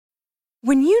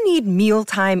When you need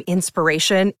mealtime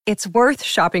inspiration, it's worth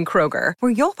shopping Kroger,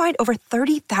 where you'll find over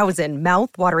 30,000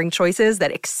 mouth-watering choices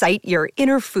that excite your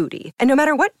inner foodie. And no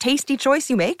matter what tasty choice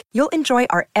you make, you'll enjoy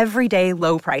our everyday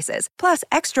low prices, plus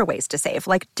extra ways to save,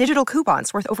 like digital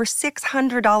coupons worth over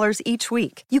 $600 each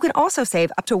week. You can also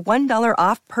save up to $1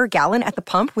 off per gallon at the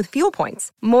pump with fuel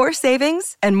points. More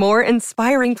savings and more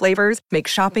inspiring flavors make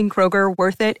shopping Kroger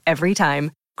worth it every time.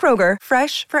 Kroger,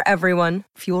 fresh for everyone.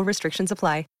 Fuel restrictions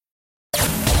apply.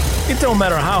 It don't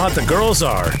matter how hot the girls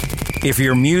are. If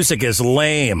your music is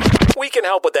lame, we can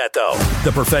help with that, though.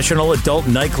 The Professional Adult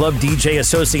Nightclub DJ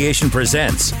Association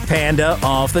presents Panda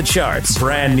Off the Charts.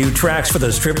 Brand new tracks for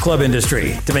the strip club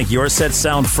industry to make your set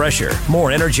sound fresher,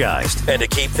 more energized, and to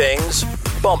keep things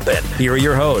bumping. Here are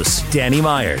your hosts, Danny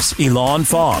Myers, Elon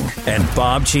Fong, and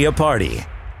Bob Chiappardi.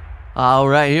 All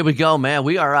right, here we go, man.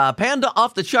 We are Panda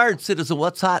Off the Charts. It is a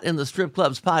What's Hot in the Strip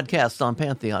Clubs podcast on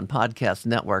Pantheon Podcast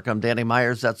Network. I'm Danny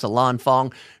Myers. That's Alon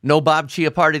Fong. No Bob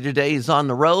Chiappardi today. He's on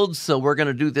the road, so we're going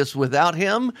to do this without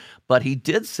him. But he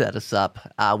did set us up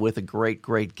with a great,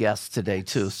 great guest today,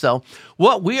 too. So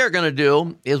what we are going to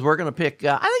do is we're going to pick,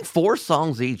 I think, 4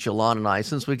 songs each, Alon and I,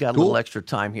 since we got a little extra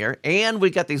time here. And we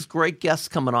got these great guests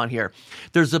coming on here.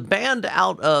 There's a band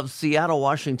out of Seattle,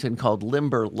 Washington called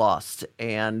Limberlost.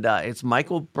 And it's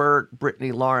Michael Burt,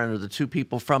 Brittany Lauren are the 2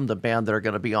 people from the band that are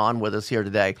going to be on with us here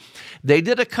today. They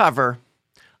did a cover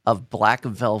of Black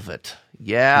Velvet.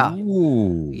 Yeah.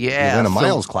 Ooh. Yeah. And a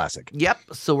Miles classic. Yep.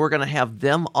 So we're going to have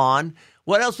them on.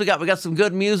 What else we got? We got some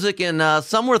good music, and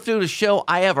somewhere through the show,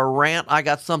 I have a rant. I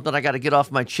got something I got to get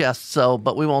off my chest.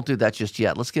 But we won't do that just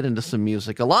yet. Let's get into some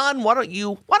music. Alon, why don't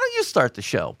you start the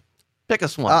show? Pick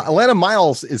us one. Alana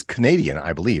Miles is Canadian,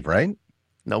 I believe, right?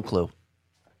 No clue.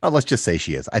 Oh, let's just say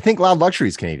she is. I think Loud Luxury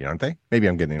is Canadian, aren't they? Maybe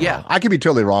I'm getting it wrong. I could be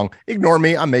totally wrong. Ignore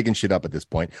me. I'm making shit up at this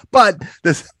point. But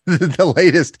this the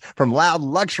latest from Loud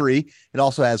Luxury. It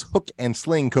also has Hook and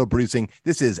Sling co-producing.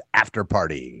 This is After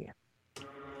Party.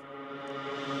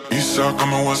 Eastside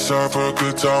coming west side for a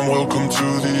good time. Welcome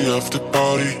to the after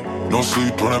party. No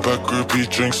sleep on a back,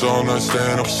 repeat drinks all night.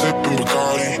 Stand up sipping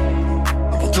Bacardi.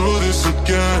 We'll do this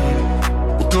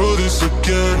again. We'll do this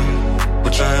again.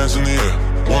 Put your hands in the air.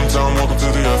 One time, welcome to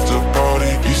the after party.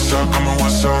 Eastside coming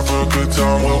west side for a good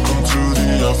time. Welcome to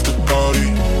the after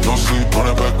party. No sleep on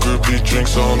a back, repeat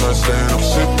drinks all night. Stand up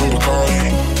sipping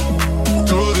Bacardi. We'll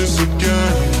do this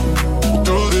again. We'll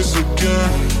do this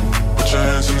again. Put your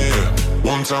hands in the air.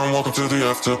 One time, welcome to the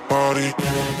after party.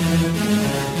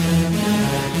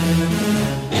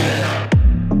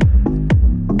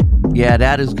 Yeah,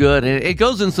 that is good. It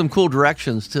goes in some cool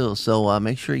directions, too, so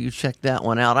make sure you check that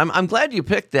one out. I'm glad you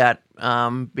picked that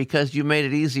because you made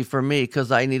it easy for me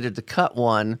because I needed to cut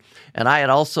one, and I had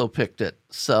also picked it.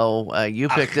 So you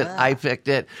picked it, I picked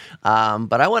it,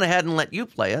 but I went ahead and let you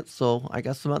play it, so I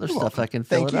got some other stuff I can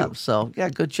fill up. So, yeah,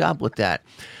 good job with that.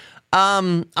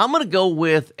 I'm going to go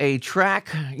with a track.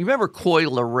 You remember Coi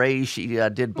Leray? She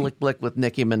did Blick Blick with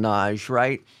Nicki Minaj,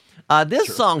 right?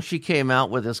 This song she came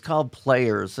out with is called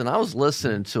Players, and I was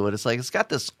listening to it. It's got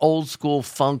this old school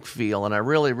funk feel, and I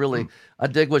really, really I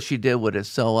dig what she did with it.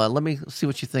 So let me see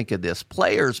what you think of this.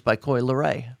 Players by Coi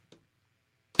Leray.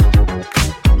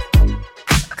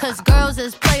 Cause girls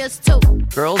is players too.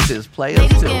 Girls is players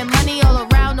Ladies too. getting money all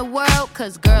around the world,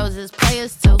 cause girls is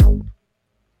players too.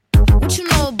 What you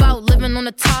know about living on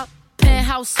the top?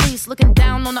 Penthouse suites, looking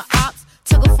down on the ops.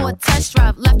 Took her for a test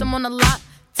drive, left them on the lot.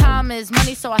 Time is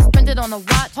money, so I spend it on a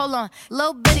watch. Hold on,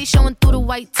 little bitty showing through the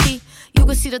white tee. You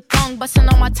can see the thong busting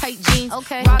on my tight jeans.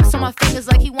 Okay, rocks on my fingers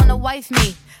like he wanna wife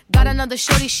me. Got another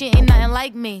shorty, she ain't nothing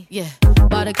like me. Yeah,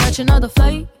 about to catch another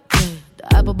flight. Yeah,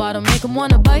 the apple bottom make him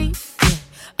wanna bite. Yeah,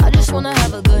 I just wanna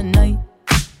have a good night.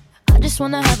 I just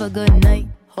wanna have a good night.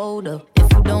 Hold up,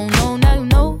 if you don't know, now you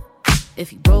know.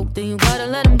 If you broke, then you gotta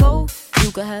let him go.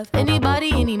 You could have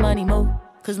anybody, any money, mo.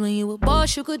 Cause when you a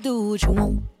boss, you could do what you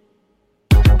want.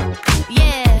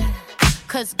 Yeah,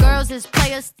 cause girls is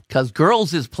players. Cause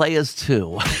girls is players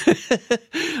too.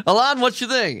 Alon, what you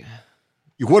think?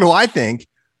 What do I think?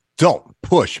 Don't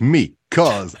push me,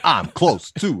 cause I'm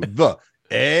close to the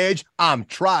edge. I'm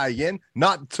trying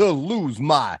not to lose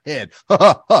my head. Ha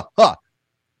ha ha ha.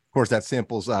 Of course, that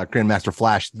samples Grandmaster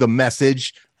Flash, The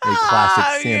Message, a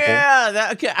classic sample. Yeah,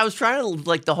 okay. I was trying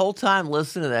to, the whole time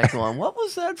listen to that going, what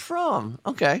was that from?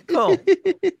 Okay, cool.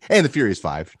 And the Furious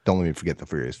Five. Don't let me forget the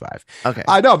Furious Five. Okay.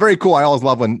 I know, very cool. I always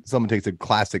love when someone takes a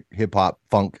classic hip-hop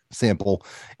funk sample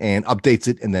and updates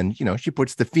it, and then, she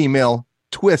puts the female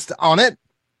twist on it.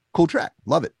 Cool track.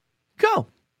 Love it. Cool.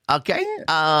 Okay.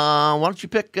 Why don't you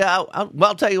pick, well,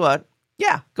 I'll tell you what.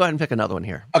 Yeah, go ahead and pick another one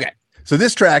here. Okay. So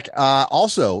this track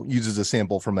also uses a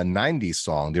sample from a 90s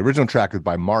song. The original track is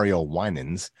by Mario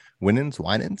Winans. Anyways,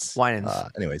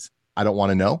 I Don't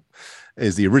Want to Know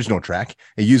is the original track.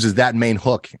 It uses that main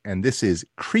hook, and this is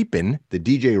Creepin', the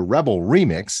DJ Rebel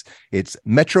remix. It's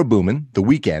Metro Boomin, The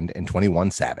Weeknd, and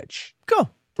 21 Savage. Go.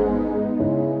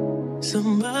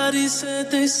 Somebody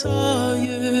said they saw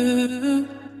you.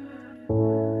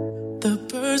 The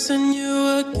person you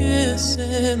were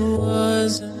kissing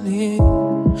wasn't me.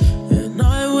 And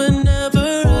I would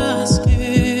never ask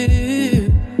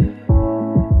you.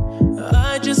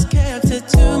 I just kept it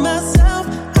to myself.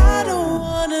 I don't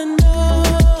wanna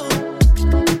know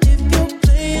if you're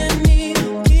playing me.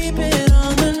 Keep it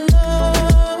on the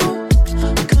low,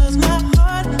 'cause my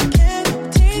heart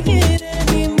can't take it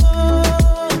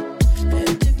anymore.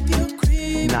 And if you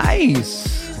creep,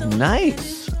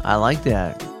 Nice. I like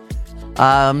that.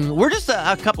 We're just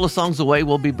a couple of songs away.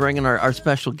 We'll be bringing our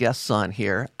special guests on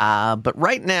here. But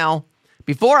right now,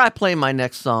 before I play my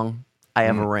next song, I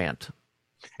have a rant.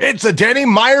 It's a Danny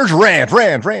Myers rant.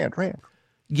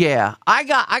 Yeah, I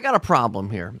got a problem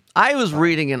here. I was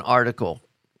reading an article,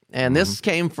 and this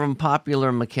came from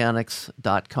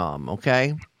popularmechanics.com,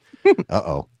 okay?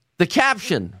 Uh-oh. The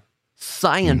caption,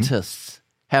 scientists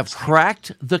have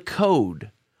cracked the code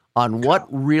on what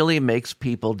really makes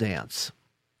people dance.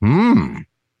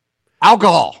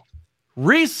 Alcohol.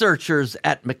 Researchers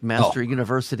at McMaster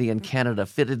University in Canada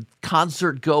fitted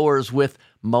concert goers with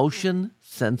motion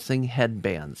sensing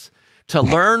headbands to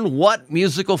learn what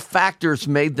musical factors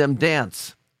made them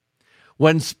dance.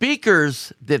 When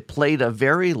speakers that played a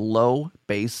very low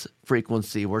bass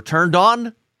frequency were turned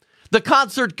on, the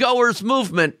concert goers'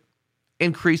 movement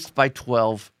increased by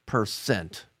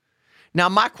 12%. Now,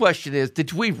 my question is,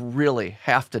 did we really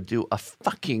have to do a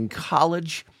fucking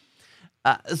college?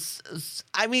 I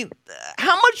mean,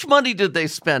 how much money did they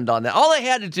spend on that? All they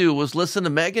had to do was listen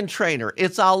to Meghan Trainor.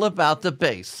 It's all about the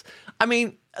bass. I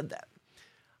mean,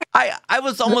 I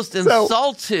was almost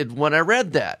insulted when I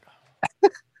read that.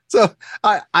 So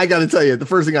I got to tell you, the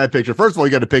first thing I picture, first of all,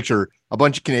 you got to picture a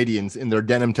bunch of Canadians in their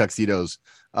denim tuxedos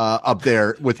up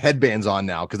there with headbands on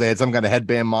now because they had some kind of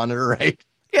headband monitor, right?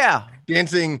 Yeah.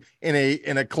 Dancing in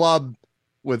a club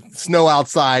with snow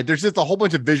outside. There's just a whole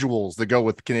bunch of visuals that go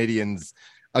with a Canadian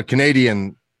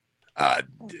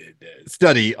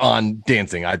study on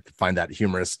dancing. I find that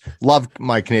humorous. Love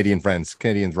my Canadian friends.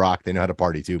 Canadians rock. They know how to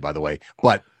party too, by the way,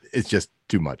 but it's just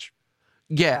too much.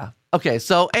 Yeah. Okay.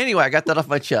 So anyway, I got that off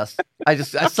my chest. I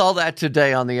saw that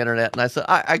today on the internet and I said,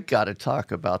 I got to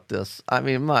talk about this. I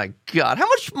mean, my God, how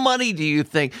much money do you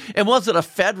think? And was it a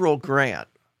federal grant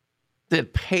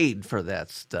that paid for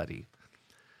that study?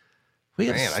 We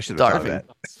have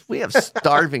We have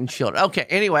starving children. Okay,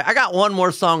 anyway, I got one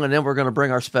more song, and then we're going to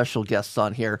bring our special guests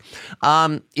on here.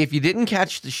 If you didn't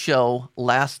catch the show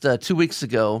last 2 weeks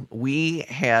ago, we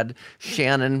had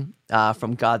Shannon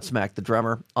from Godsmack, the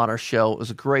drummer, on our show. It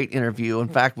was a great interview. In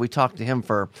fact, we talked to him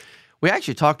we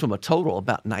actually talked to him a total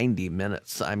about 90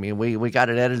 minutes. I mean, we got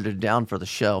it edited down for the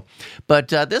show. But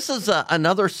this is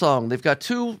another song. They've got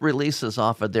 2 releases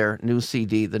off of their new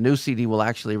CD. The new CD will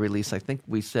actually release, I think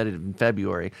we said it in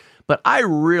February. But I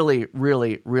really,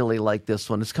 really, really like this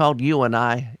one. It's called You and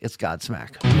I. It's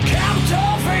Godsmack.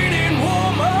 Counterfeiting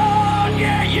woman,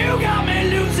 yeah, you got me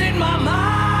losing my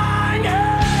mind.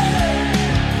 Yeah.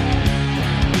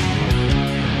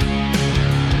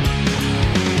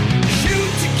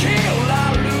 Shoot to kill,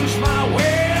 I lose my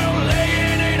will,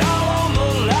 laying it all on the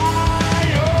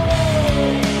line.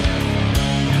 Oh.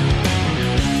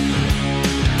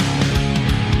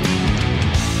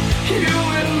 You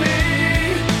and me.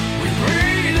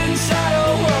 Inside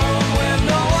a world where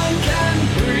no one can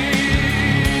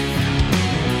breathe.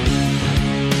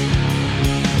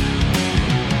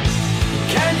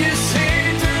 Can you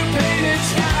see through painted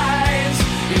skies?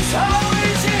 It's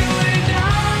always you and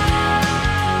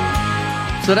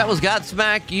I. So that was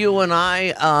Godsmack, You and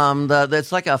I.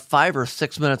 That's like a 5 or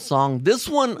 6 minute song. This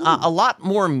one, a lot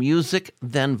more music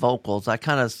than vocals. I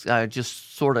kind of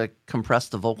just sort of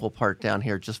compressed the vocal part down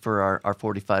here just for our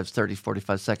 45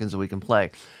 seconds that we can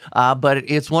play. But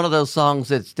it's one of those songs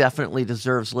that definitely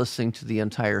deserves listening to the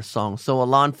entire song. So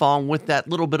Alon Fong with that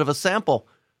little bit of a sample.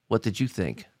 What did you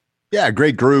think? Yeah,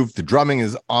 great groove. The drumming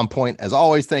is on point as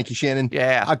always. Thank you, Shannon.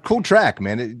 Yeah. A cool track,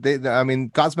 man.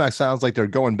 Godsmack sounds like they're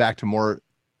going back to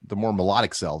the more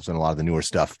melodic selves and a lot of the newer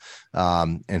stuff,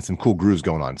 and some cool grooves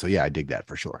going on. So yeah, I dig that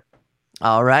for sure.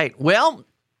 All right. Well,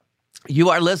 you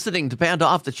are listening to Panda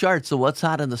Off the Charts, so What's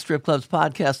Hot in the Strip Clubs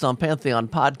podcast on Pantheon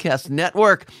Podcast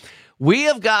Network. We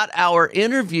have got our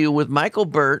interview with Michael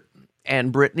Burt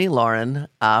and Brittany Lauren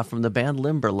from the band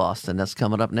Limberlost, and that's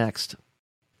coming up next.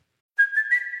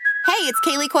 Hey, it's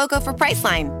Kaylee Cuoco for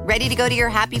Priceline. Ready to go to your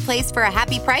happy place for a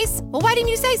happy price? Well, why didn't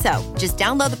you say so? Just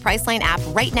download the Priceline app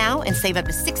right now and save up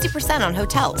to 60% on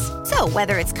hotels. So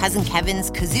whether it's Cousin Kevin's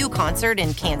Kazoo Concert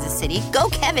in Kansas City, go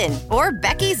Kevin, or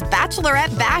Becky's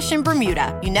Bachelorette Bash in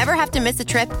Bermuda, you never have to miss a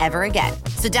trip ever again.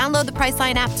 So download the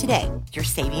Priceline app today. Your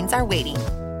savings are waiting.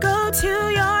 Go to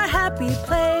your happy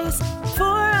place for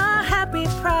a happy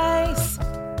price.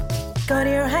 Go to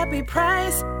your happy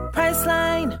price,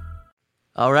 Priceline.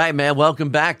 All right, man. Welcome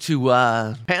back to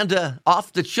Panda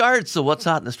Off the Charts, so What's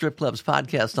Hot in the Strip Clubs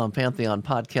podcast on Pantheon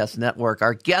Podcast Network.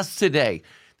 Our guest today,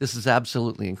 this is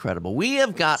absolutely incredible. We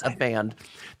have got a band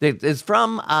that is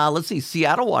from,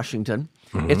 Seattle, Washington.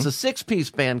 Mm-hmm. It's a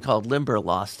 6-piece band called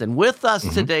Limberlost. And with us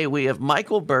today, we have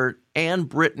Michael Burt and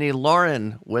Brittany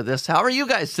Lauren with us. How are you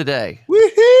guys today?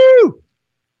 Woohoo!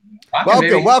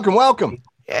 Welcome.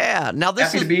 Yeah. Now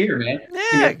this Happy to be here, man.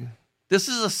 Yeah. This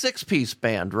is a 6-piece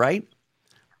band, right?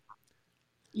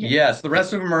 Yes, the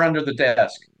rest of them are under the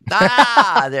desk.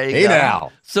 There you go.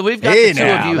 Now. So we've got the two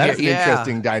now. of you That's here. an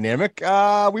interesting dynamic.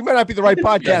 We might not be the right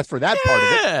podcast for that part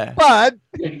of it,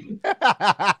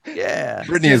 but yeah.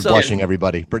 Brittany is blushing,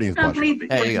 everybody. Brittany is blushing.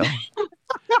 There you go.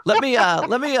 Let me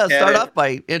start off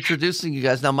by introducing you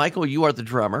guys. Now, Michael, you are the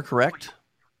drummer, correct?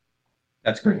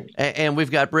 That's great. And we've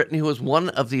got Brittany, who is one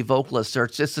of the vocalists.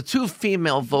 It's a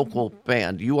 2-female vocal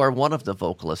band. You are one of the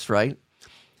vocalists, right?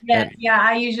 Yeah,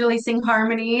 I usually sing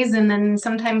harmonies, and then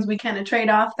sometimes we kind of trade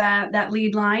off that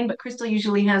lead line, but Crystal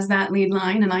usually has that lead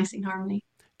line, and I sing harmony.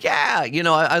 Yeah,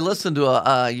 I listened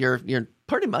to your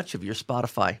pretty much of your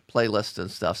Spotify playlist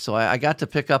and stuff, so I got to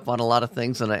pick up on a lot of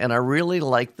things, and I really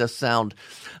like the sound.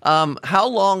 How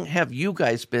long have you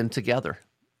guys been together?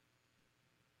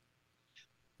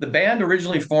 The band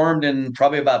originally formed in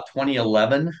probably about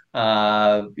 2011.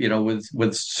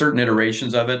 With certain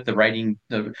iterations of it. The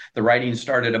writing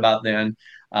started about then.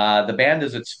 The band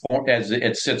as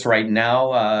it sits right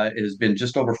now has been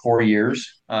just over 4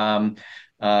 years.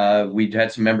 We'd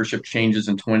had some membership changes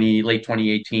in late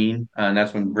 2018, and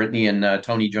that's when Brittany and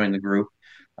Tony joined the group.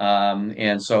 So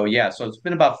it's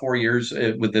been about 4 years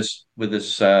with this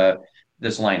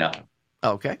lineup.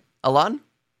 Okay, Alon?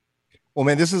 Well,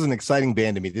 man, this is an exciting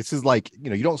band to me. This is like,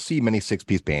 you don't see many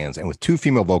 6-piece bands. And with 2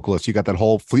 female vocalists, you got that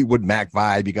whole Fleetwood Mac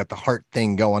vibe. You got the heart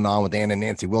thing going on with Ann and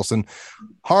Nancy Wilson.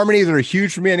 Harmonies are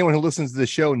huge for me. Anyone who listens to the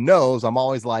show knows I'm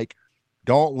always like,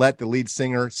 don't let the lead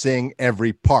singer sing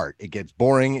every part. It gets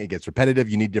boring. It gets repetitive.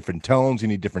 You need different tones. You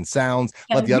need different sounds.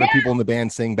 Let the other people in the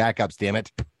band sing backups, damn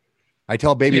it. I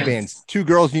tell baby bands, 2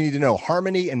 girls you need to know,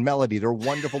 harmony and melody. They're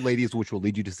wonderful ladies, which will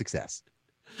lead you to success.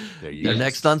 There you go.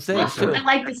 Next on stage, too. I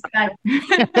like this guy.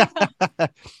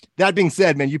 That being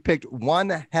said, man, you picked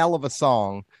one hell of a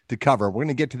song to cover. We're going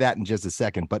to get to that in just a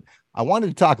second, but I wanted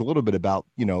to talk a little bit about,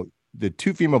 the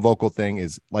 2 female vocal thing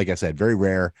is, like I said, very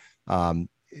rare. The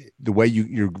way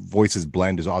your voices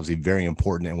blend is obviously very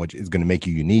important and which is going to make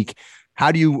you unique.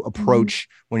 How do you approach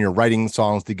when you're writing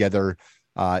songs together?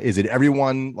 Is it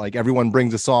everyone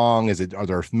brings a song? Are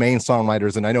there main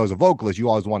songwriters? And I know as a vocalist, you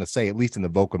always want to say, at least in the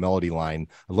vocal melody line,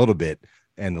 a little bit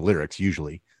and the lyrics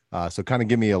usually. So kind of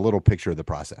give me a little picture of the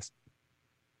process.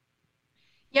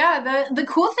 Yeah, the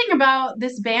cool thing about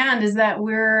this band is that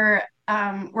we're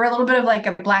a little bit of like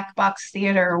a black box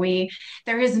theater.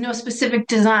 There is no specific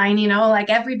design, like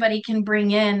everybody can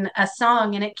bring in a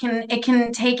song and it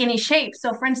can take any shape.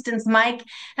 So for instance, Mike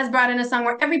has brought in a song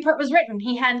where every part was written.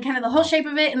 He had kind of the whole shape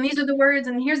of it, and these are the words,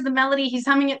 and here's the melody. He's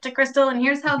humming it to Crystal, and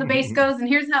here's how the bass goes, and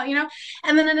here's how,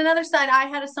 and then on another side, I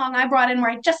had a song I brought in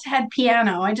where I just had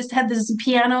piano. I just had this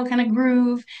piano kind of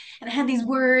groove, and I had these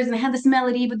words, and I had this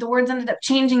melody, but the words ended up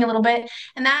changing a little bit,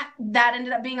 and that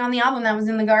ended up being on the album that was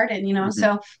in the garden,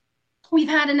 So we've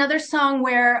had another song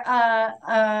where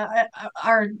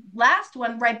our last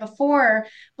one right before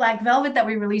Black Velvet that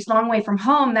we released, Long Way From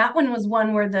Home, that one was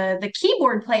one where the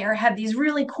keyboard player had these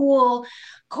really cool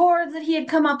chords that he had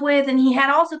come up with, and he had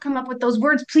also come up with those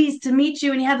words, pleased to meet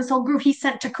you, and he had this whole groove he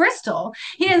sent to Crystal.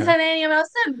 He didn't send any of us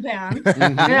in the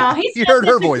band. He you heard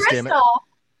her voice, Crystal. Damn it.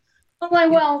 I'm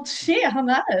like, well, shit,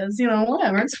 that is,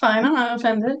 whatever. It's fine. I'm not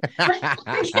offended.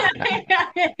 I'm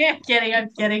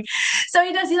kidding. So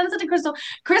he sends it to Crystal.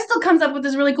 Crystal comes up with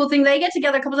this really cool thing. They get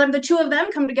together a couple times. The 2 of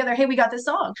them come together. Hey, we got this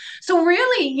song. So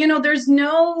really, there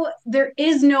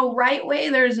is no right way.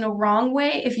 There is no wrong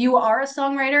way if you are a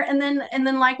songwriter. And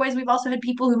then likewise, we've also had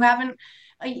people who haven't,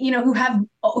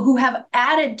 who have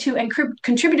added to and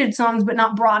contributed songs, but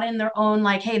not brought in their own,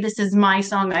 like, hey, this is my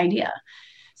song idea.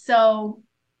 So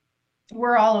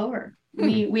we're all over.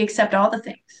 We accept all the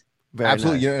things.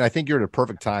 Absolutely. nice. You know, and I think you're at a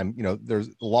perfect time. You know, there's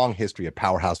a long history of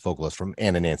powerhouse vocalists from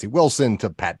Anna Nancy Wilson to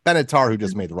Pat Benatar, who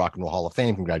just made the Rock and Roll Hall of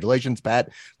Fame. Congratulations, Pat.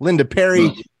 Linda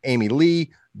Perry, Amy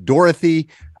Lee, Dorothy.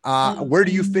 Where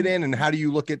do you fit in, and how do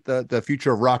you look at the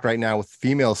future of rock right now with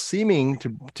females seeming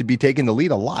to be taking the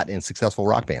lead a lot in successful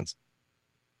rock bands?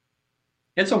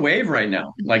 It's a wave right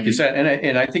now, like you said,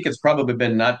 and I think it's probably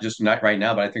been not right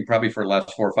now, but I think probably for the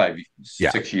last 4 or 5,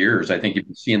 6 years. I think you've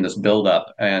been seeing this build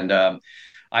up, and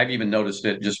I've even noticed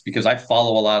it just because I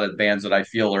follow a lot of bands that I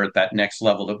feel are at that next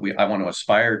level that I want to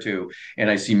aspire to, and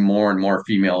I see more and more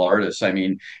female artists. I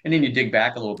mean, and then you dig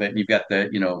back a little bit, and you've got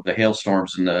the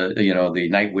Hailstorms and the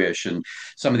Nightwish and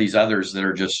some of these others that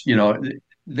are just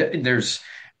there's.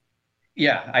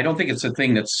 Yeah, I don't think it's a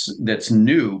thing that's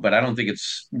new, but I don't think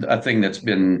it's a thing that's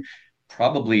been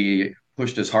probably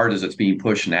pushed as hard as it's being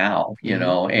pushed now,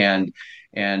 and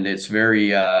it's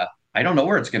very I don't know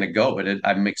where it's going to go, but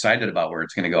I'm excited about where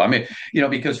it's going to go. I mean,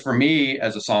 because for me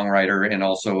as a songwriter and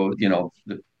also,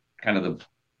 the kind of the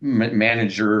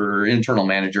manager, internal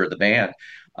manager of the band,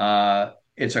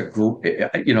 it's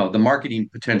the marketing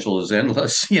potential is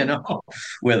endless,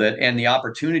 with it, and the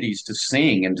opportunities to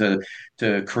sing and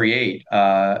to create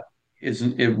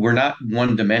we're not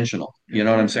one dimensional. You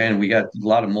know what I'm saying? We got a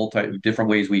lot of different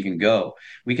ways we can go.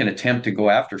 We can attempt to go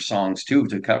after songs too,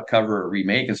 to cover or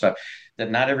remake and stuff that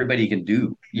not everybody can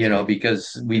do,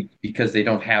 because they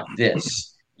don't have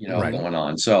this, Right. going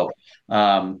on. So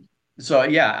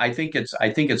yeah, I think it's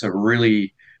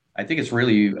really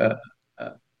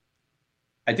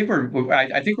I think we're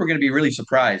going to be really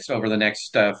surprised over the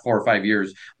next 4 or 5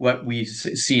 years what we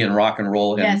see in rock and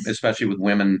roll, and Yes. especially with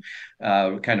women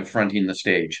kind of fronting the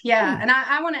stage. Yeah, and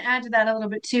I want to add to that a little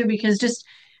bit too, because just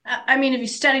I mean, if you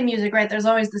study music, right, there's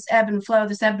always this ebb and flow,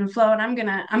 and I'm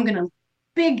gonna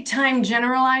big time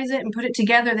generalize it and put it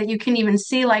together that you can even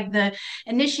see like the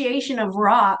initiation of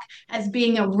rock as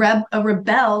being a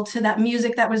rebel to that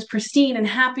music that was pristine and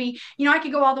happy. I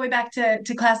could go all the way back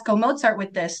to classical Mozart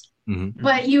with this. Mm-hmm.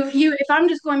 But if I'm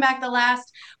just going back the last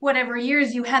whatever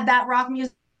years, you had that rock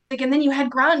music, and then you had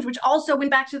grunge, which also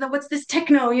went back to what's this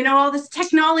techno, all this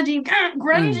technology,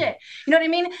 grunge it. You know what I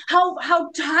mean? How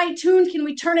high tuned can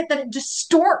we turn it that it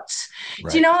distorts?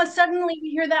 Right. So, suddenly we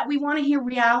hear that, we want to hear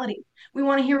reality. We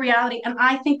want to hear reality. And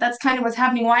I think that's kind of what's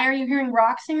happening. Why are you hearing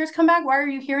rock singers come back? Why are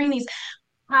you hearing these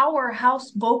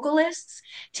powerhouse vocalists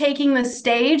taking the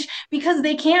stage? Because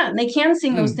they can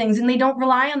sing those things, and they don't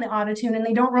rely on the autotune, and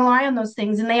they don't rely on those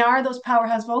things, and they are those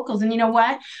powerhouse vocals. And you know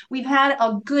what, we've had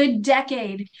a good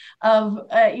decade of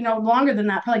longer than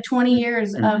that, probably 20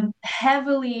 years of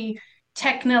heavily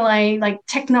technology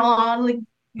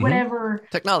whatever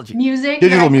technology music,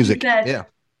 digital music, yeah,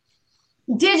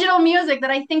 digital music,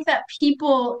 that I think that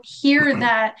people hear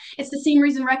that it's the same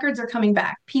reason records are coming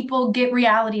back. People get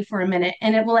reality for a minute,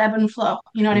 and it will ebb and flow.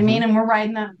 You know what I mean? And we're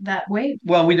riding that wave.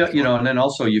 Well, we don't, and then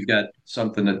also you've got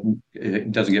something that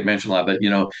it doesn't get mentioned a lot, but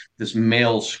this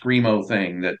male screamo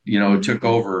thing that took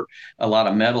over a lot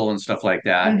of metal and stuff like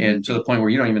that, and to the point where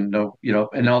you don't even know,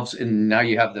 and now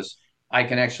you have this. I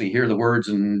can actually hear the words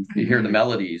and hear the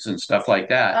melodies and stuff like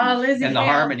that, and the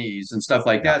harmonies and stuff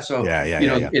like that. So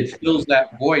it fills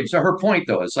that void. So her point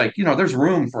though is like there's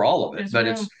room for all of it, but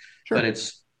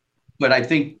I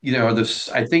think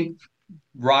I think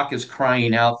rock is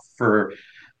crying out for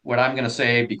what I'm going to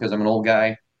say, because I'm an old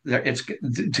guy. It's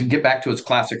to get back to its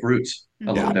classic roots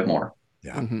a little bit more.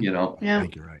 Yeah, I think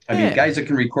you're right. I mean, guys that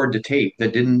can record to tape,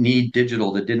 that didn't need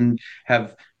digital, that didn't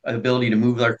have ability to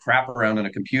move their crap around in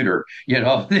a computer, Right.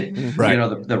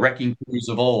 the wrecking crews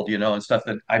of old, and stuff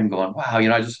that I'm going, wow,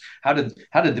 how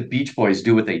did the Beach Boys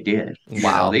do what they did?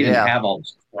 Wow, they didn't have all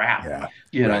this crap,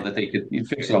 that they could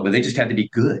fix it all, but they just had to be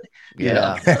good.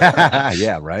 Yeah,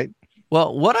 right.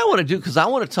 Well, what I want to do, because I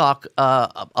want to talk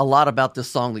a lot about this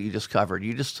song that you just covered.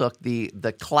 You just took the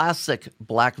classic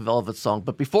Black Velvet song.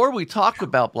 But before we talk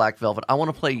about Black Velvet, I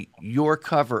want to play your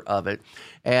cover of it.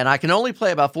 And I can only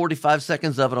play about 45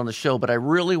 seconds of it on the show, but I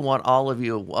really want all of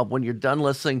you, when you're done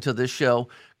listening to this show,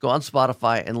 go on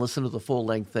Spotify and listen to the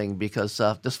full-length thing, because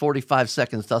this 45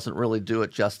 seconds doesn't really do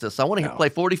it justice. I want to play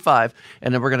 45,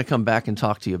 and then we're going to come back and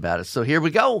talk to you about it. So here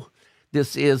we go.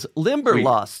 This is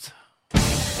Limberlost.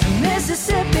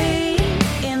 Mississippi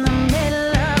in the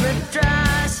middle of a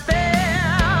dry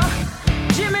spell.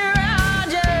 Jimmy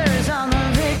Rogers on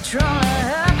the Victrola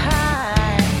up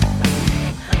high.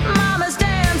 Mama's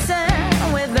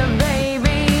dancing with the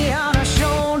baby on her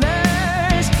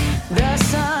shoulders. The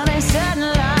sun is setting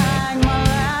like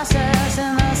molasses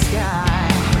in the sky.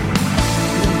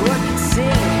 The boy could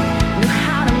sing, knew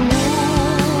how to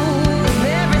move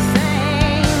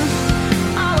everything.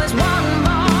 Always one boy.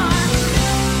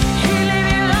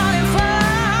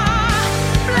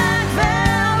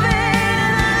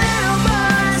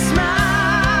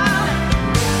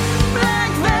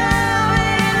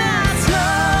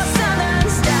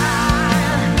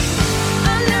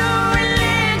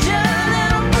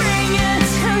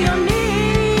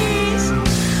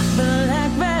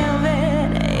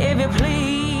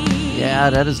 Yeah,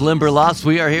 that is Limberlost.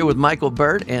 We are here with Michael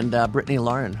Burt and Brittany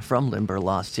Lauren from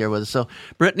Limberlost here with us. So,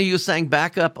 Brittany, you sang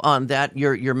backup on that.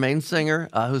 Your main singer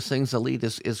who sings the lead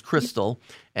is Crystal.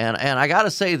 And I got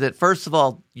to say that, first of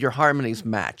all, your harmonies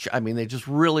match. I mean, they just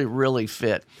really, really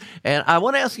fit. And I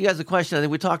want to ask you guys a question. I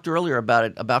think we talked earlier about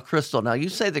it, about Crystal. Now, you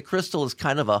say that Crystal is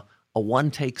kind of a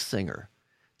one-take singer.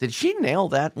 Did she nail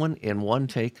that one in one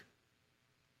take?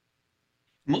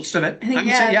 Most of it.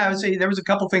 I would say there was a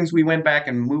couple things we went back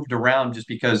and moved around just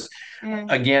because,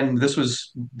 again, this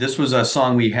was a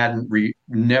song we hadn't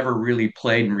never really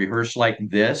played and rehearsed like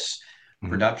this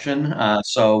production.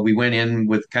 So we went in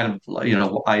with kind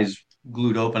of, eyes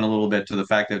glued open a little bit to the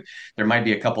fact that there might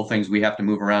be a couple things we have to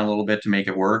move around a little bit to make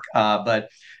it work. But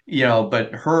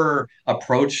her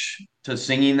approach to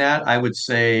singing that, I would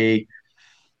say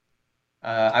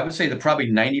that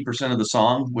probably 90% of the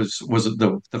song was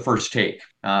the first take.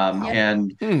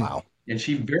 And Wow. and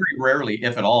she very rarely,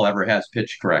 if at all, ever has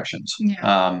pitch corrections.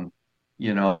 Yeah.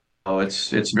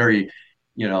 It's very,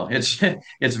 it's very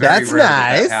That's rare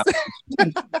nice. that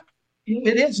happens.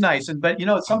 It is nice, but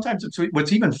sometimes it's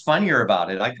what's even funnier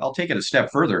about it. I'll take it a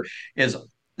step further. Is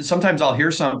sometimes I'll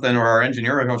hear something or our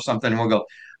engineer will hear something and we'll go,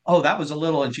 "Oh, that was a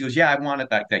little," and she goes, "Yeah, I wanted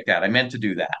that like that. I meant to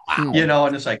do that." Wow.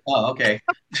 And it's like, "Oh, okay."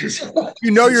 You're So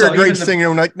a great even singer.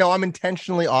 I'm like, no, I'm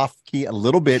intentionally off key a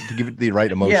little bit to give it the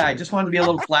right emotion. Yeah, I just wanted to be a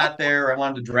little flat there. I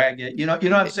wanted to drag it. You know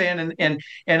what I'm saying? And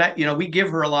I, we give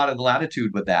her a lot of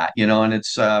latitude with that, and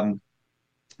it's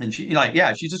and she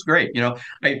she's just great.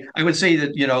 I would say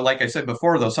that, like I said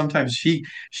before, though, sometimes she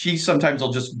sometimes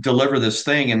will just deliver this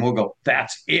thing and we'll go,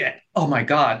 "That's it. Oh my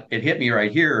God, it hit me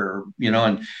right here,"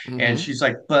 and she's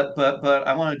like, but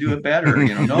I want to do it better.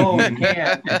 No, you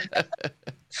can't.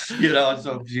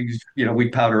 So we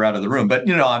powder her out of the room. But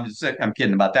I'm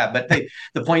kidding about that. But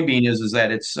the point being is that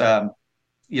it's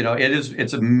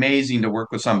it's amazing to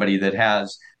work with somebody that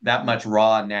has that much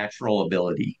raw natural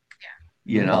ability.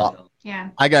 Yeah.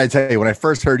 I gotta tell you, when I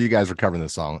first heard you guys were covering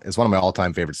this song, it's one of my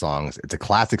all-time favorite songs. It's a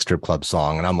classic strip club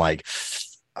song, and I'm like,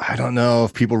 I don't know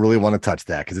if people really want to touch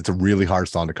that because it's a really hard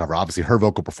song to cover. Obviously, her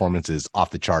vocal performance is off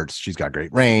the charts. She's got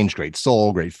great range, great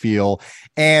soul, great feel.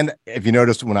 And if you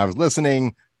noticed when I was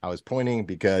listening, I was pointing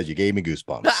because you gave me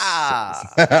goosebumps.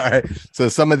 All right. So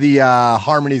some of the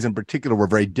harmonies in particular were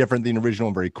very different than the original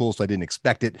and very cool. So I didn't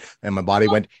expect it, and my body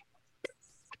went.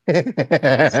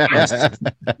 Yes.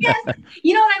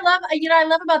 I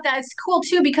love about that. It's cool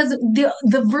too because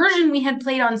the version we had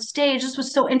played on stage, this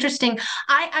was so interesting.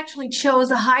 I actually chose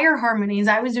higher harmonies.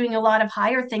 I was doing a lot of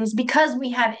higher things because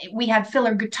we had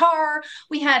filler guitar,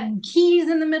 we had keys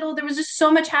in the middle. There was just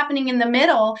so much happening in the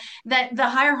middle that the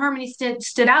higher harmony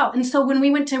stood out. And so when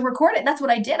we went to record it, that's what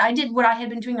I did. I did what I had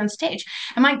been doing on stage.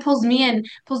 And Mike pulls me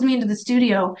into the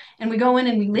studio, and we go in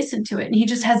and we listen to it. And he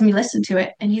just has me listen to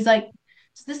it, and he's like,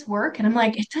 "Does this work?" And I'm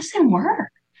like, "It doesn't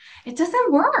work. It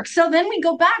doesn't work." So then we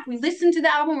go back, we listen to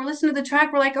the album, we're listening to the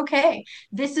track, we're like, okay,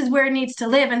 this is where it needs to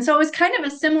live. And so it was kind of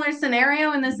a similar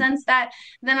scenario in the sense that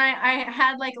then I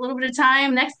had like a little bit of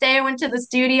time. Next day I went to the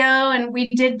studio and we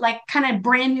did like kind of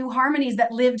brand new harmonies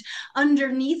that lived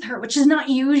underneath her, which is not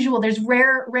usual. There's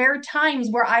rare times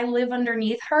where I live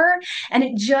underneath her, and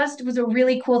it just was a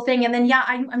really cool thing. And then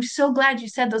I'm so glad you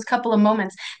said those couple of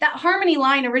moments. That harmony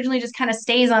line originally just kind of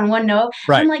stays on one note.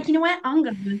 Right. I'm like, you know what?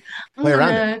 I'm Play around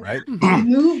gonna it, right?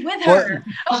 move with her.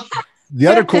 The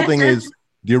other cool thing is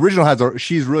the original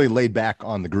she's really laid back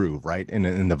on the groove, right?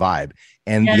 In the vibe.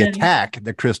 And the attack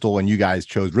that Crystal and you guys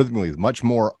chose rhythmically is much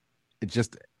more, it's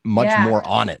just much more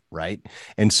on it, right?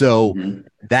 And so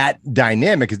that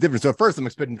dynamic is different. So at first I'm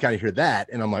expecting to kind of hear that,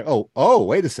 and I'm like, oh,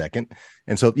 wait a second.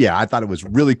 And so I thought it was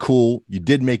really cool. You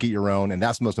did make it your own, and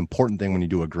that's the most important thing when you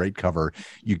do a great cover.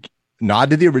 You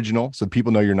nod to the original so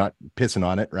people know you're not pissing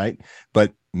on it, right?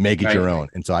 But make it your own.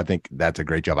 And so I think that's a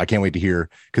great job. I can't wait to hear,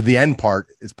 because the end part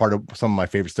is part of some of my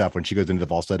favorite stuff when she goes into the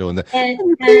falsetto and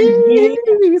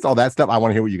all that stuff. I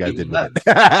want to hear what you guys did with it.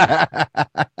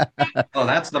 Oh,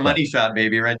 that's the money shot,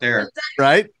 baby, right there.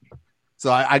 Right?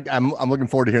 So I'm looking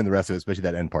forward to hearing the rest of it, especially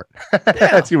that end part.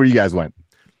 Let's see where you guys went.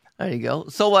 There you go.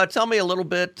 So tell me a little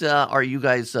bit, are you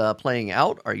guys playing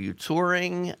out? Are you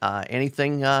touring?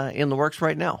 Anything in the works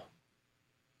right now?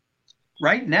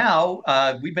 Right now,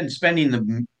 we've been spending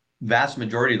the vast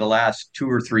majority of the last 2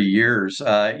 or 3 years,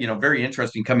 very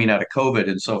interesting coming out of COVID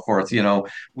and so forth.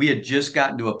 We had just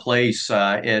gotten to a place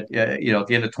at the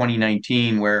end of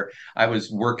 2019 where I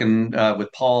was working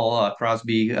with Paul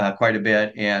Crosby quite a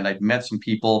bit, and I'd met some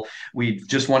people. We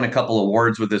just won a couple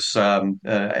awards with this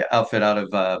outfit out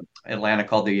of Atlanta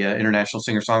called the International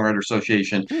Singer-Songwriter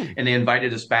Association, and they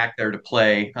invited us back there to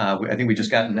play. I think we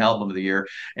just got an album of the year,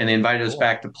 and they invited us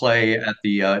back to play at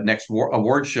the next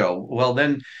award show. Well,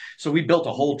 then, so we built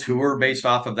a whole tour based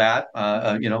off of that,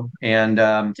 and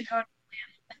To go to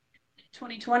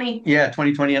 2020. yeah,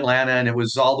 2020 Atlanta, and it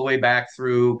was all the way back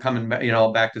through coming,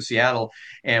 back to Seattle,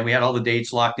 and we had all the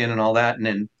dates locked in and all that, and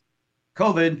then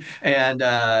COVID and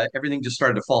everything just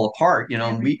started to fall apart,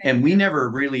 and we never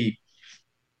really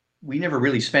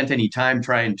spent any time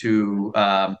trying to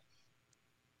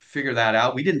figure that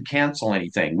out. We didn't cancel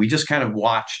anything. We just kind of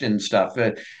watched and stuff.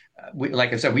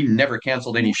 Like I said, we never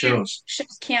canceled any shows.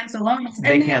 Shows canceled on us.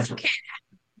 They And canceled. okay,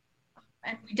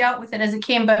 and we dealt with it as it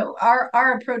came. But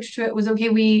our approach to it was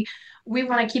okay. We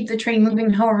want to keep the train moving.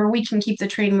 However, we can keep the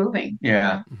train moving.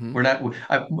 Yeah, we're not.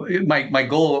 My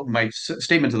goal,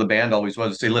 statement to the band always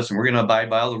was to say, listen, we're going to abide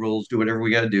by all the rules, do whatever we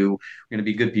got to do. We're going to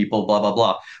be good people, blah blah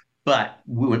blah. But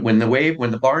when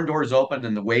the barn doors open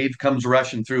and the wave comes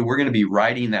rushing through, we're going to be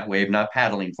riding that wave, not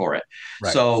paddling for it.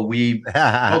 Right. So we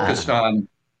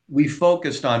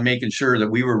focused on making sure that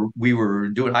we were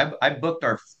doing. I booked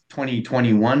our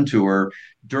 2021 tour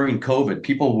during COVID.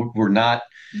 People were not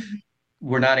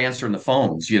answering the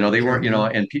phones. They weren't.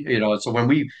 So when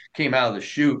we came out of the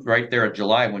shoot right there in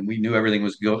July, when we knew everything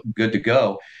was good to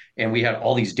go, and we had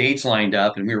all these dates lined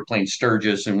up, and we were playing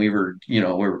Sturgis, and we're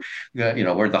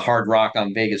the Hard Rock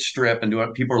on Vegas Strip, and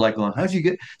doing. People were like, "Well, how'd you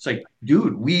get?" It's like,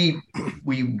 dude, we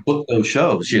booked those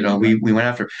shows. We went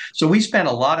after. So we spent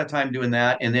a lot of time doing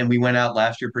that, and then we went out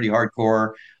last year pretty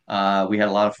hardcore. We had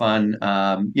a lot of fun,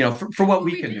 for what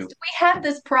we can do. We had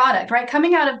this product, right?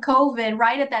 Coming out of COVID,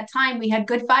 right at that time, we had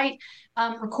Good Fight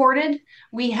recorded.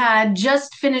 We had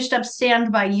just finished up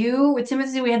Stand By You with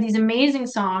Timothy. We had these amazing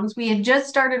songs. We had just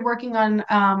started working on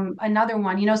another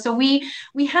one, so we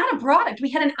had a product. We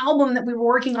had an album that we were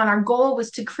working on. Our goal was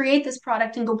to create this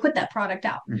product and go put that product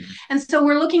out. Mm-hmm. And so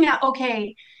we're looking at,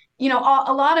 okay, a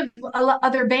lot of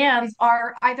other bands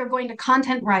are either going to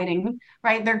content writing,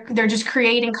 right? They're just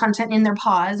creating content in their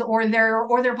pause, or they're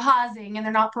pausing and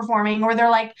they're not performing, or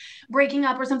they're like breaking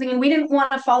up or something. And we didn't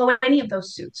want to follow any of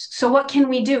those suits. So what can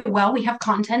we do? Well, we have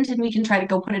content and we can try to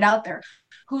go put it out there.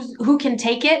 Who can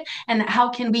take it, and how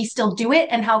can we still do it,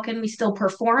 and how can we still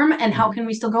perform, and how can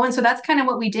we still go? And so that's kind of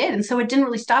what we did. And so it didn't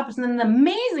really stop us. And then the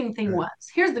amazing thing was,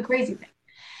 here's the crazy thing.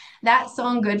 That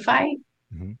song, Good Fight,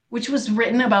 mm-hmm. which was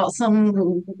written about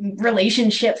some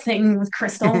relationship thing with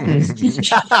Crystal. That's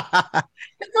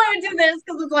why I do this,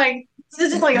 because it's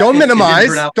just like don't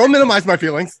minimize my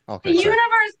feelings. Okay,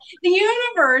 the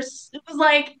universe was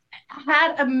like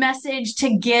had a message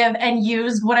to give and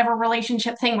use whatever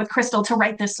relationship thing with Crystal to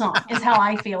write this song is how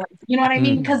I feel. You know what I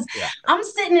mean? Because I'm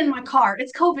sitting in my car.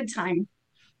 It's COVID time,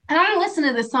 and I listen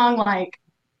to this song like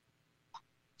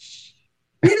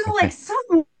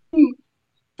something.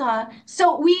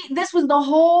 So this was the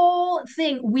whole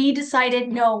thing. We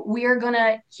decided, no, we're going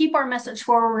to keep our message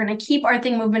forward. We're going to keep our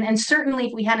thing moving. And certainly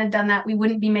if we hadn't done that, we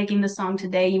wouldn't be making the song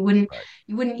today. You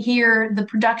wouldn't hear the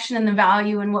production and the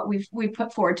value and what we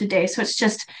put forward today. So it's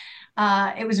just,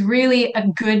 it was really a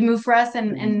good move for us,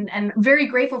 and very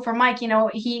grateful for Mike.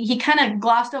 He kind of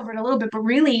glossed over it a little bit, but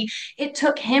really it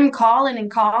took him calling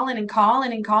and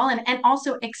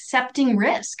also accepting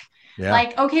risk. Yeah.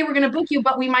 Like, okay, we're going to book you,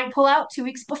 but we might pull out 2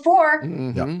 weeks before.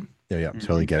 Mm-hmm. Yeah.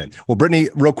 Totally get it. Well, Brittany,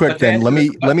 real quick, then let me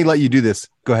let you do this.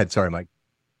 Go ahead. Sorry, Mike.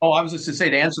 Oh, I was just to say,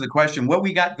 to answer the question, what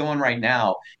we got going right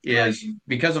now is,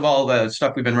 because of all the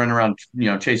stuff we've been running around,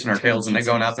 chasing our tails, and then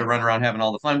going out there, running around, having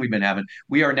all the fun we've been having.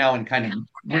 We are now in kind of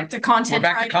back to content.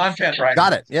 We're back to content, right?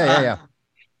 Got it. Yeah.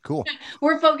 Cool.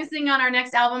 We're focusing on our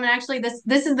next album, and actually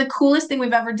this is the coolest thing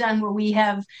we've ever done, where we've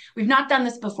not done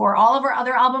this before. All of our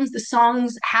other albums, the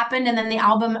songs happened and then the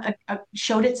album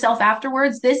showed itself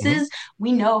afterwards. This is,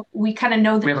 we kind of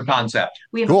know that we have a concept.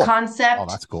 We have a concept. Oh,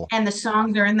 that's cool. And the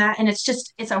songs are in that, and it's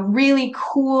a really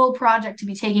cool project to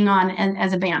be taking on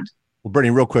as a band. Well,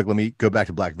 Brittany, real quick, let me go back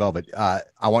to Black Velvet.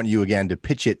 I want you again to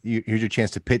pitch it. Here's your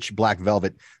chance to pitch Black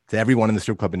Velvet to everyone in the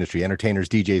strip club industry: entertainers,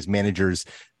 DJs, managers,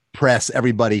 press,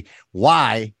 everybody.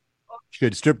 Why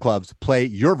should strip clubs play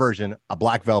your version of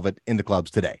Black Velvet in the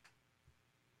clubs today?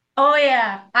 Oh,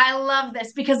 yeah. I love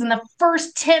this, because in the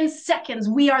first 10 seconds,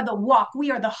 we are the walk. We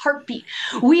are the heartbeat.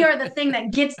 We are the thing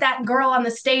that gets that girl on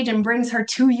the stage and brings her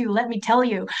to you, let me tell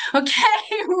you. Okay?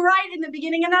 Right in the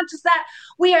beginning. And not just that,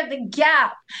 we are the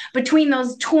gap between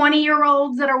those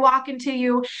 20-year-olds that are walking to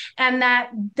you and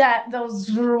those,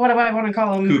 what do I want to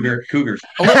call them? Cougars.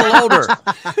 A little older.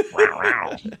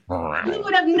 Who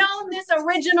would have known this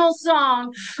original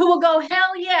song, who will go,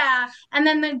 hell yeah. And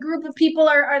then the group of people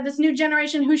are this new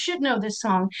generation who should should know this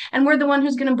song, and we're the one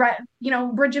who's going to,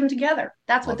 bridge them together.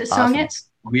 That's what this song is.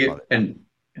 We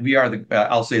are the.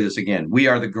 I'll say this again. We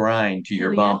are the grind to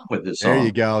your bump with this song. There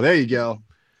you go. There you go.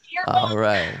 All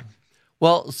right.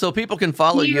 Well, so people can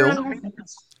follow you. Let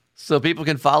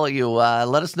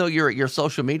us know your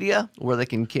social media where they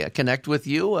can connect with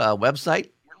you. Website.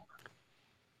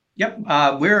 Yep.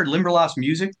 We're Limberlost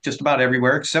Music just about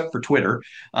everywhere except for Twitter.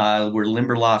 We're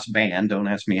Limberlost Band. Don't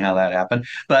ask me how that happened.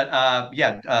 But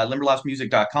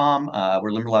limberlostmusic.com.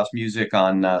 We're Limberlost Music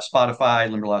on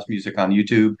Spotify, Limberlost Music on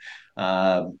YouTube,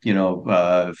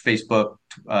 Facebook,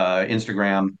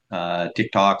 Instagram,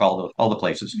 TikTok, all the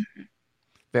places.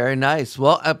 Very nice.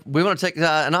 Well, we want to take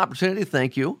an opportunity.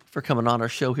 Thank you for coming on our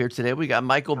show here today. We got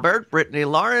Michael Burt, Brittany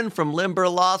Lauren from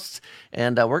Limberlost,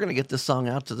 and we're going to get this song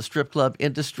out to the strip club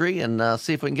industry and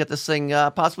see if we can get this thing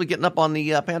possibly getting up on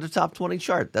the Panda Top 20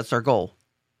 chart. That's our goal.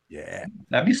 Yeah.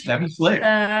 That'd be slick.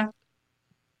 That'd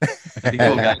be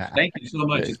cool, guys. Thank you so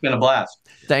much. It's been a blast.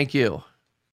 Thank you.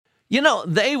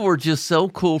 They were just so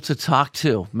cool to talk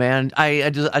to, man. I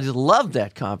just love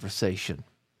that conversation.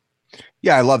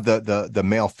 Yeah, I love the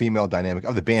male-female dynamic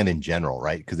of the band in general,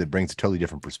 right? Because it brings a totally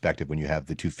different perspective when you have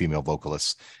the two female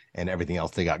vocalists and everything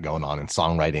else they got going on in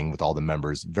songwriting with all the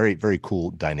members. Very, very cool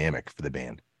dynamic for the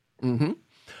band. Mm-hmm.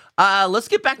 Let's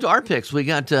get back to our picks. We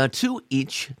got 2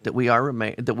 each that we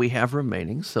have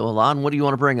remaining. So, Alon, what do you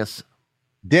want to bring us?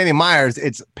 Danny Myers,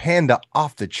 it's Panda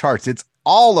Off the Charts. It's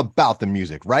all about the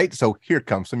music, right? So here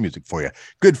comes some music for you.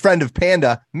 Good friend of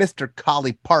Panda, Mr.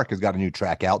 Collie Park, has got a new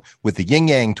track out with the Yin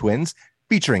Yang Twins,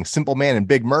 featuring Simple Man and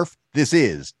Big Murph. This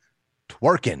is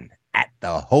Twerking at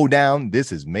the Hoedown.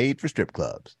 This is made for strip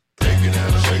clubs.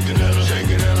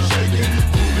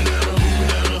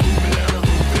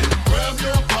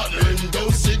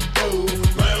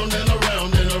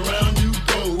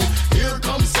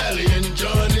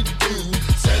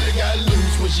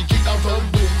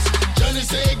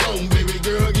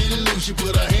 She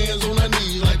put her hands on her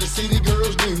knees like the city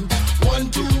girls do. 1,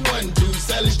 2, 1, 2.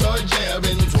 Sally start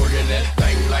jabbing, twerking that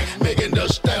thing like Megan Thee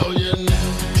Stallion.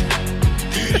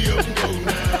 Giddy up, go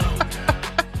now.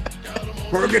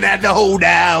 Twerking at the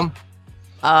Hoedown.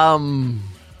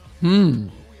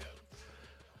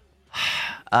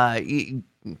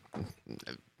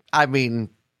 I mean,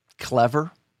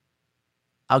 clever.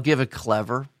 I'll give it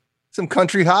clever. Some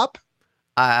country hop.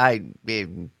 It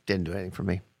didn't do anything for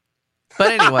me.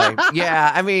 But anyway,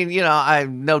 yeah, I mean, I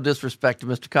no disrespect to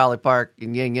Mr. Collie Park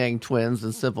and Yin Yang Twins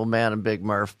and Simple Man and Big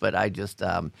Murph, but I just,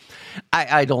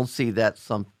 I don't see that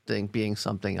being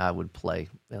something I would play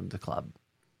in the club.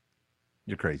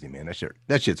 You're crazy, man.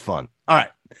 That shit's fun. All right.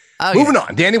 Okay. Moving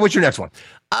on. Danny, what's your next one?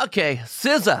 Okay.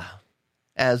 SZA.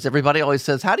 As everybody always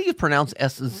says, how do you pronounce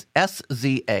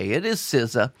S-Z-A? It is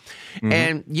SZA. Mm-hmm.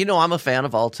 And, I'm a fan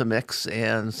of Ultimix.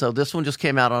 And so this one just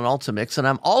came out on Ultimix. And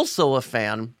I'm also a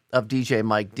fan of DJ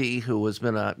Mike D, who has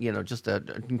been just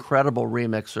an incredible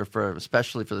remixer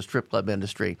especially for the strip club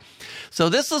industry. So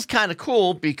this is kind of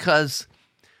cool because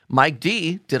Mike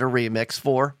D did a remix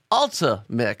for Alta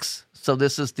Mix. So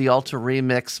this is the Alta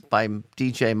remix by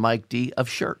DJ Mike D of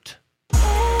Shirt.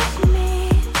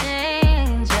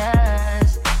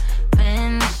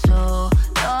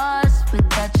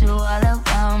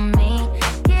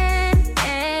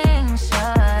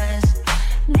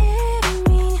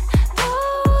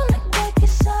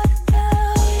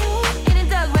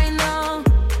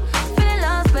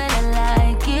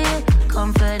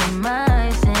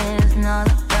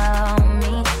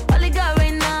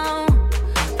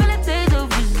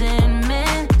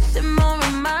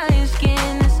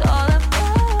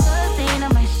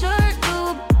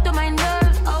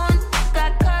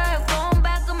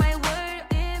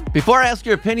 Before I ask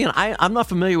your opinion, I'm not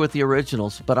familiar with the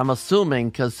originals, but I'm assuming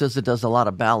because SZA does a lot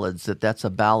of ballads that's a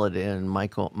ballad and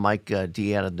Mike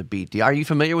D added the beat. Are you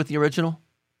familiar with the original?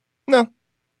 No.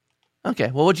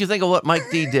 Okay. Well, what do you think of what Mike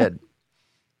D did?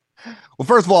 Well,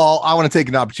 first of all, I want to take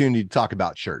an opportunity to talk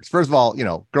about shirts. First of all,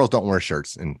 girls don't wear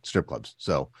shirts in strip clubs.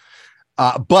 So,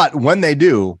 but when they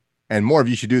do, and more of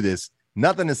you should do this,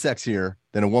 nothing is sexier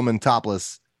than a woman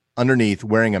topless underneath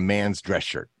wearing a man's dress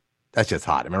shirt. That's just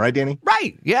hot. Am I right, Danny?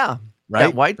 Right. Yeah. Right.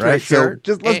 That white dress shirt.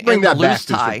 So just let's bring that back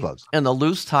to strip clubs. And the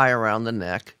loose tie around the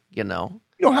neck, You don't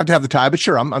have to have the tie, but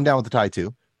sure, I'm down with the tie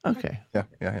too. Okay.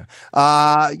 Yeah.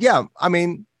 I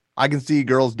mean, I can see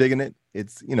girls digging it.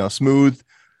 It's, smooth.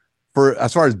 For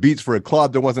as far as beats for a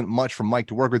club, there wasn't much from Mike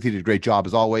to work with. He did a great job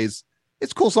as always.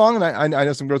 It's a cool song, and I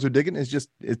know some girls are digging it. It's just,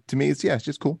 to me, it's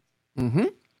just cool. Mm-hmm.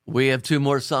 We have 2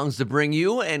 more songs to bring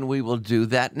you, and we will do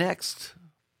that next.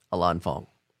 Alon Fong.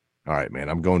 All right, man.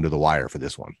 I'm going to the wire for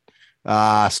this one.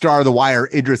 Star of The Wire,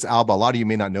 Idris Elba. A lot of you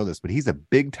may not know this, but he's a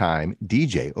big-time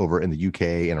DJ over in the UK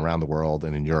and around the world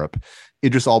and in Europe.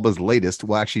 Idris Elba's latest,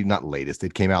 well, actually not latest,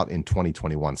 it came out in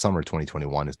 2021, summer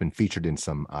 2021, has been featured in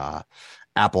some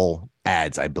Apple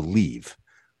ads, I believe.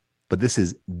 But this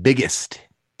is Biggest.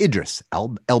 Idris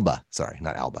Elba. Sorry,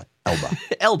 not Alba. Elba.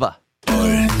 Elba.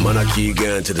 Oi, man, I keep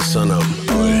getting to the sun up.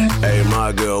 Oi, hey,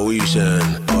 my girl, we shine.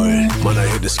 Oi, man, I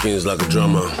hit the skins like a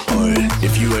drummer. Oi,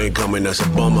 if you ain't coming, that's a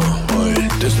bummer. Oi,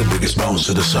 this the biggest bounce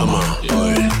of the summer.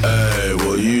 Oi, hey,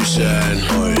 well, you shine.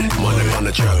 Oi, money on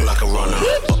the track like a runner.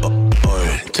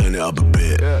 Oi, turn it up a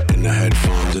bit. In the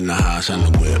headphones, in the house, and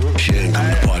the whip. She ain't come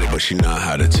to party, but she know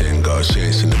how to tingle. She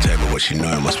ain't seen the table, but she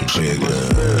know it must be big.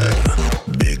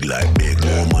 Big like big,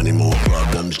 more money, more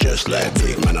problems, just like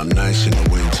big. Man, I'm nice in the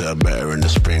winter, better in the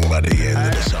spring. By the end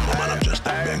of the summer, man, I'm just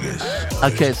the biggest.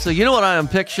 Okay, so you know what I am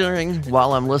picturing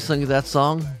while I'm listening to that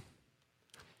song?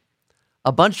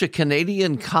 A bunch of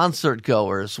Canadian concert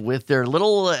goers with their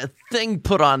little thing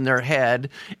put on their head,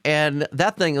 and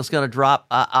that thing is going to drop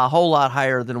a whole lot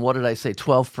higher than, what did I say,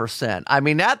 12%. I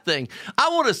mean, that thing, I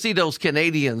want to see those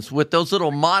Canadians with those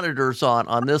little monitors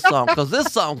on this song, because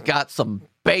this song got some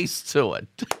bass to it.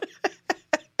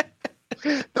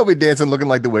 They'll be dancing looking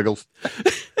like the Wiggles.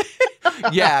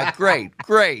 Yeah, great.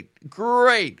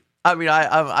 I mean,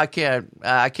 I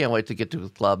can't wait to get to the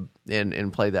club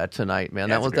and play that tonight, man.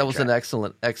 Yeah, that was an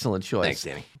excellent choice. Thanks,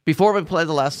 Danny. Before we play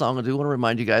the last song, I do want to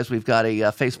remind you guys we've got a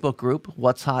Facebook group,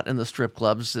 What's Hot in the Strip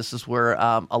Clubs. This is where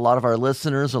a lot of our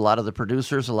listeners, a lot of the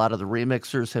producers, a lot of the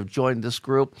remixers have joined this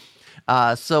group.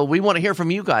 So we want to hear from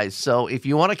you guys. So if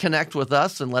you want to connect with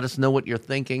us and let us know what you're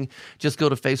thinking, just go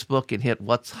to Facebook and hit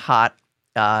What's Hot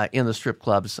in the strip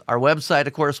clubs. Our website,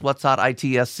 of course,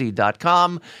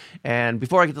 what'shotitsc.com. And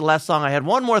before I get to the last song, I had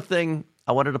one more thing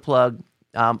I wanted to plug.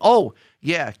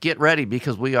 Get ready,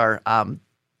 because we are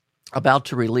about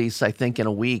to release, I think in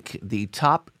a week, the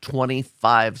top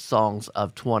 25 songs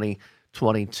of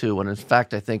 2022. And in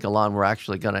fact, I think, Alon, we're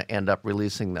actually going to end up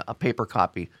releasing a paper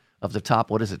copy of the top,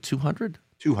 200?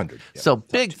 200. Yeah. So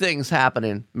big things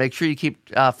happening. Make sure you keep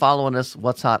following us,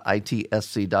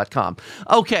 what'shotitsc.com.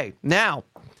 Okay, now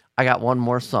I got one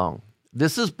more song.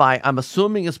 This is by, I'm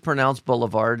assuming it's pronounced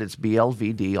Boulevard. It's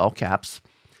BLVD, all caps,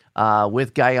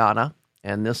 with Guyana.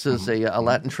 And this is a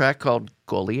Latin track called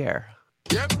Golier.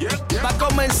 Va a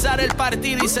comenzar el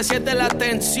partido y se siente la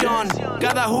tensión.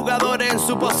 Cada jugador en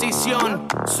su posición.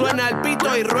 Suena el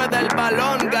pito y rueda el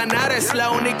balón. Ganar es la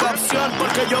única opción,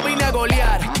 porque yo vine a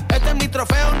golear. Este es mi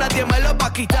trofeo, nadie me lo va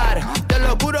a quitar. Te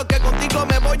lo juro que contigo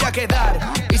me voy a quedar.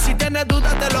 Y si tienes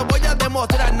dudas te lo voy a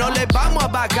demostrar. No le vamos a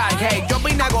bajar. Hey, yo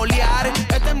vine a golear.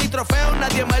 Este es mi trofeo,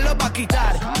 nadie me lo va a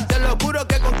quitar. Te lo juro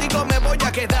que contigo me voy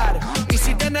a quedar. Y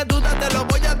si tienes dudas te lo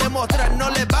voy a demostrar. No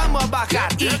le vamos a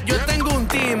bajar. Y yo tengo un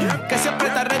team que siempre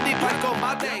está ready para el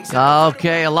combate.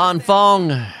 Okay, Alon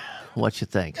Fong, what you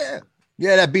think?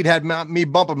 Yeah, that beat had me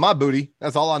bumping my booty.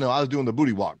 That's all I know. I was doing the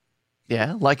booty walk.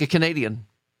 Yeah, like a Canadian.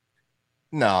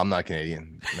 No, I'm not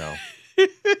Canadian. No.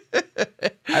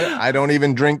 I don't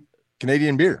even drink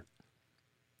Canadian beer.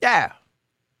 Yeah.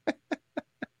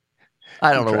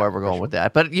 I don't know where we're going with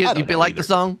that, but you like the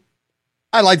song?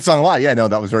 I like the song a lot. Yeah, no,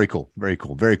 that was very cool. Very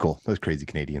cool. Very cool. Those crazy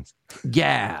Canadians.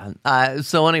 Yeah.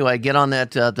 So anyway, get on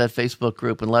that Facebook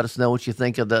group and let us know what you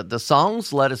think of the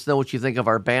songs. Let us know what you think of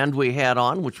our band we had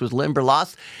on, which was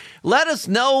Limberlost. Let us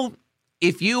know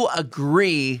if you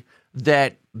agree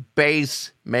that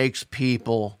bass makes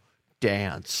people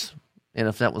dance. And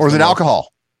if that was, or is it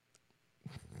alcohol?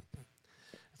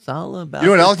 It's all about. You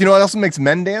know what else? You know what else makes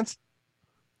men dance?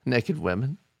 Naked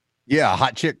women. Yeah, a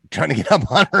hot chick trying to get up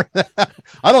on her.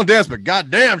 I don't dance, but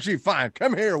goddamn, she's fine.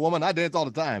 Come here, woman. I dance all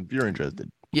the time if you're interested.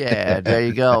 Yeah, there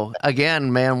you go.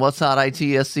 Again, man,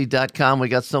 what'shotitsc.com. We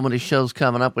got so many shows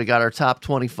coming up. We got our top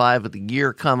 25 of the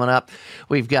year coming up.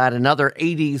 We've got another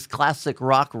 80s classic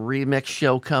rock remix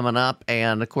show coming up.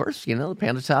 And, of course, you know, the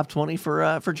Panda Top 20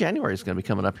 for January is going to be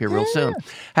coming up here real soon.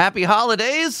 Happy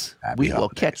holidays. We will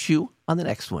catch you on the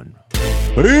next one.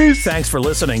 Peace. Thanks for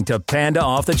listening to Panda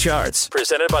Off the Charts,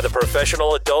 presented by the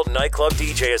Professional Adult Nightclub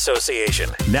DJ Association.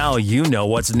 Now you know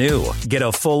what's new. Get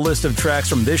a full list of tracks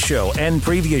from this show and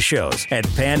previous shows at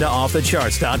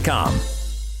pandaoffthecharts.com.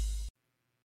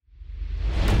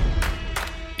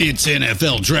 It's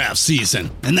NFL draft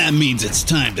season, and that means it's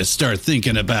time to start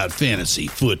thinking about fantasy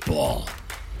football.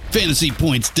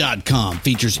 FantasyPoints.com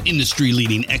features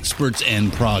industry-leading experts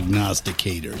and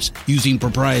prognosticators using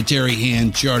proprietary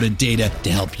hand-charted data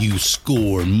to help you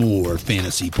score more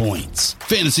fantasy points.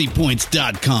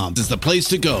 FantasyPoints.com is the place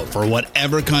to go for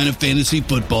whatever kind of fantasy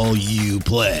football you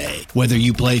play. Whether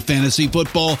you play fantasy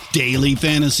football, daily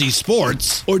fantasy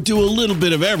sports, or do a little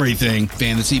bit of everything,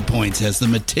 Fantasy Points has the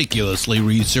meticulously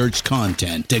researched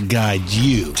content to guide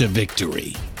you to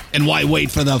victory. And why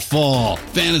wait for the fall?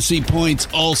 Fantasy Points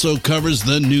also covers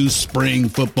the new spring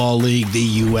football league,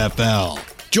 the UFL.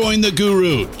 Join the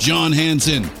guru, John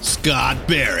Hansen, Scott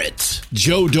Barrett,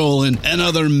 Joe Dolan, and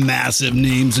other massive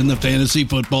names in the fantasy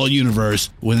football universe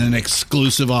with an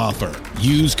exclusive offer.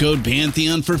 Use code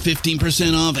Pantheon for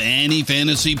 15% off any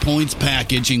Fantasy Points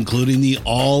package, including the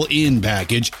all-in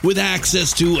package, with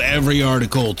access to every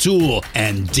article, tool,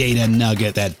 and data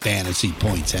nugget that Fantasy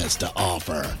Points has to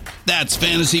offer. That's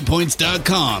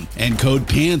FantasyPoints.com and code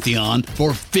Pantheon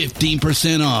for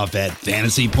 15% off at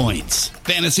Fantasy Points.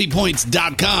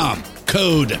 FantasyPoints.com,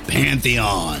 code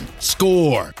Pantheon.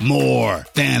 Score more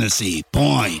fantasy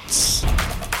points.